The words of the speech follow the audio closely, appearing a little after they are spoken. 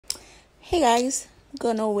Hey guys,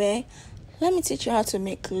 go nowhere. Let me teach you how to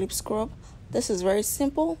make lip scrub. This is very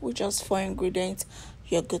simple with just 4 ingredients.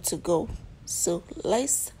 You're good to go. So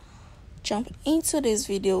let's jump into this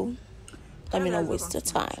video. Let me not waste your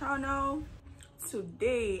time. Channel.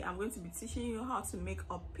 Today I'm going to be teaching you how to make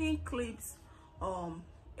a pink lip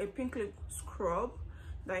scrub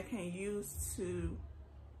that I can use to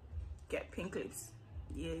get pink lips.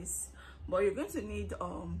 Yes, but you're going to need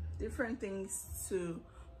different things to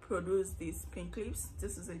produce these pink lips.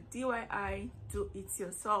 This is a DIY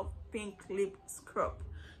do-it-yourself pink lip scrub.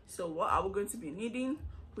 So what are we going to be needing?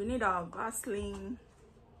 We need our Vaseline.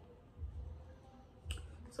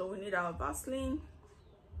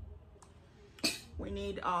 We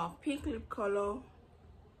need our pink lip color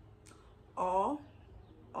or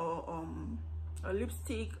a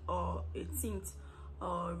lipstick or a tint,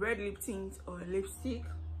 or red lip tint or a lipstick.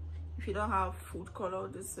 If you don't have food color,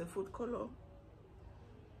 this is a food color.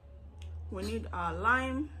 We need our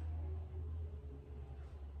lime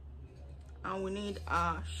and we need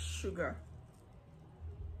our sugar.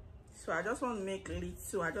 So I just want to make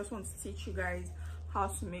little. I just want to teach you guys how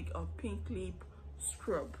to make a pink lip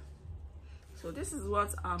scrub. So this is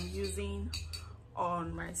what I'm using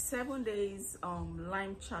on my 7 days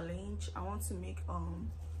lime challenge. I want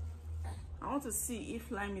to see if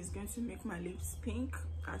lime is going to make my lips pink.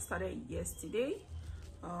 I started yesterday.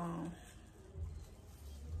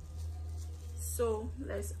 So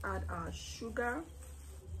let's add our sugar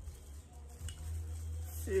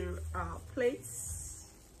to our plates.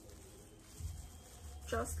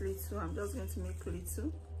 Just little. I'm just going to make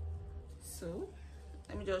little. So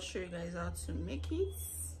let me just show you guys how to make it.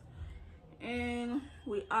 And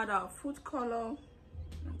we add our food color.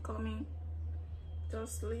 I'm coming.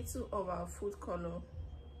 Just little of our food color.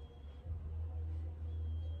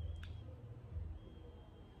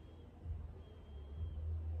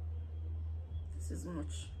 This is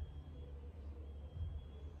much.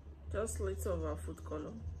 Just little of our food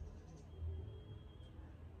color.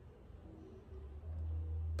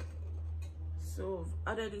 So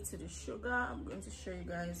I've added it to the sugar. I'm going to show you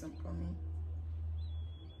guys. I'm coming.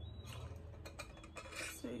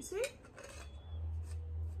 So you see,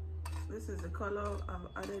 this is the color.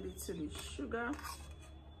 I've added it to the sugar,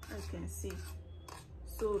 as you can see.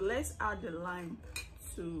 So let's add the lime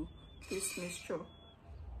to this mixture.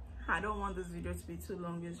 I don't want this video to be too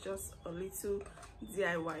long. It's just a little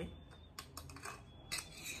DIY.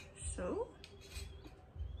 So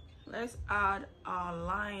let's add our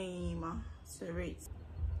lime to it.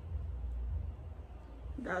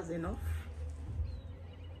 That's enough.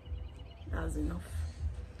 That's enough.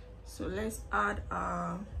 So let's add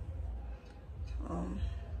our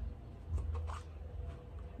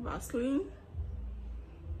Vaseline.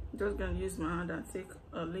 Just gonna use my hand and take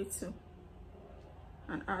a little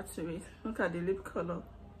and add to it. Look at the lip color.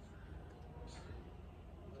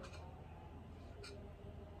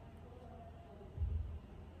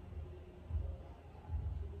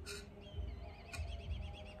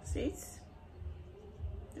 See it?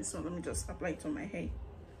 This one, let me just apply it on my hair.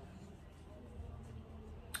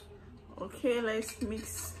 Okay, let's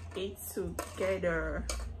mix it together.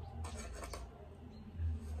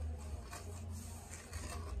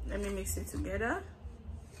 Let me mix it together.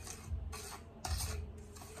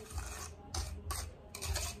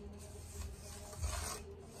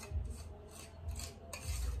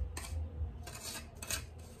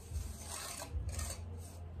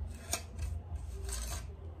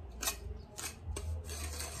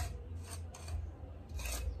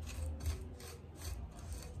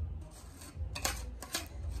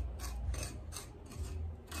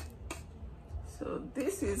 So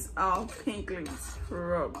this is our pink lip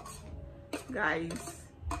scrub, guys.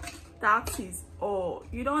 That is all.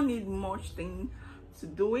 You don't need much thing to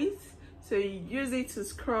do it. So you use it to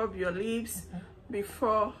scrub your lips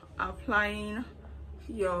before applying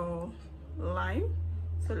your lime.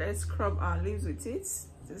 So let's scrub our lips with it.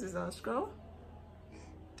 This is our scrub.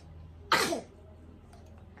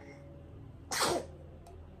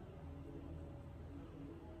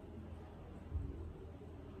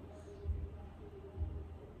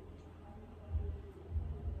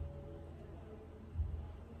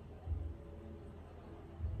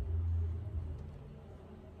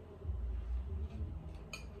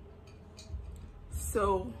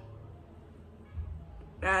 So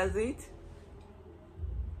that's it.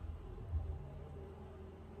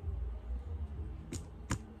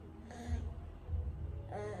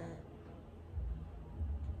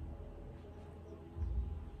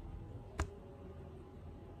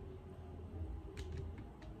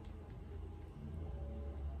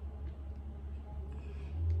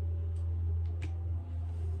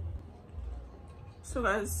 So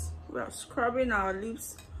guys, we are scrubbing our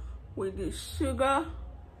lips with the sugar.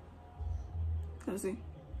 You can see.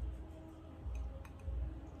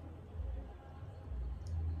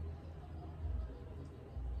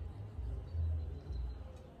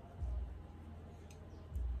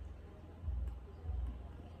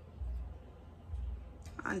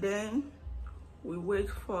 And then we wait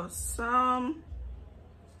for some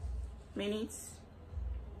minutes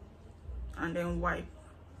and then wipe.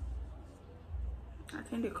 I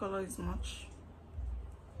think the color is much.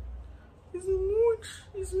 It's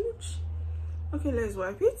much. Okay, let's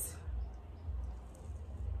wipe it.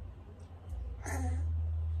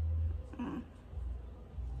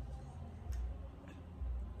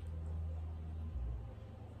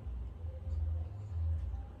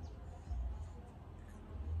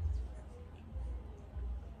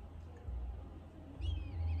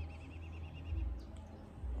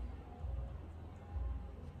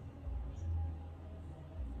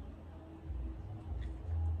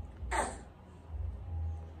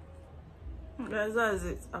 Guys, that's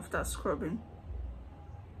it after scrubbing.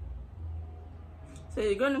 So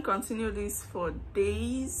you're going to continue this for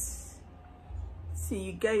days till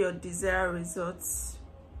you get your desired results.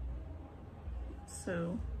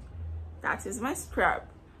 So that is my scrub,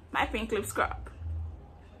 my pink lip scrub.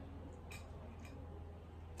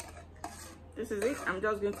 This is it. I'm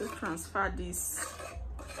just going to transfer this.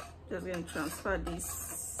 I'm going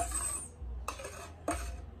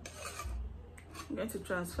to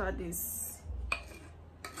transfer this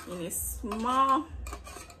in a small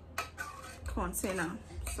container.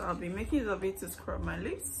 So I'll be making use of it to scrub my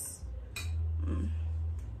lips.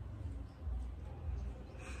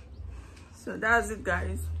 So that's it,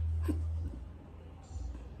 guys.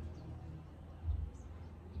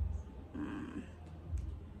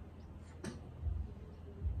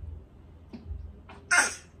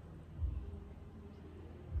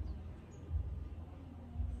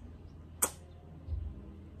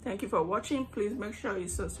 Thank you for watching. Please make sure you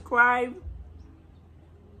subscribe.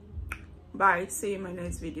 Bye. See you in my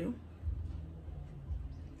next video.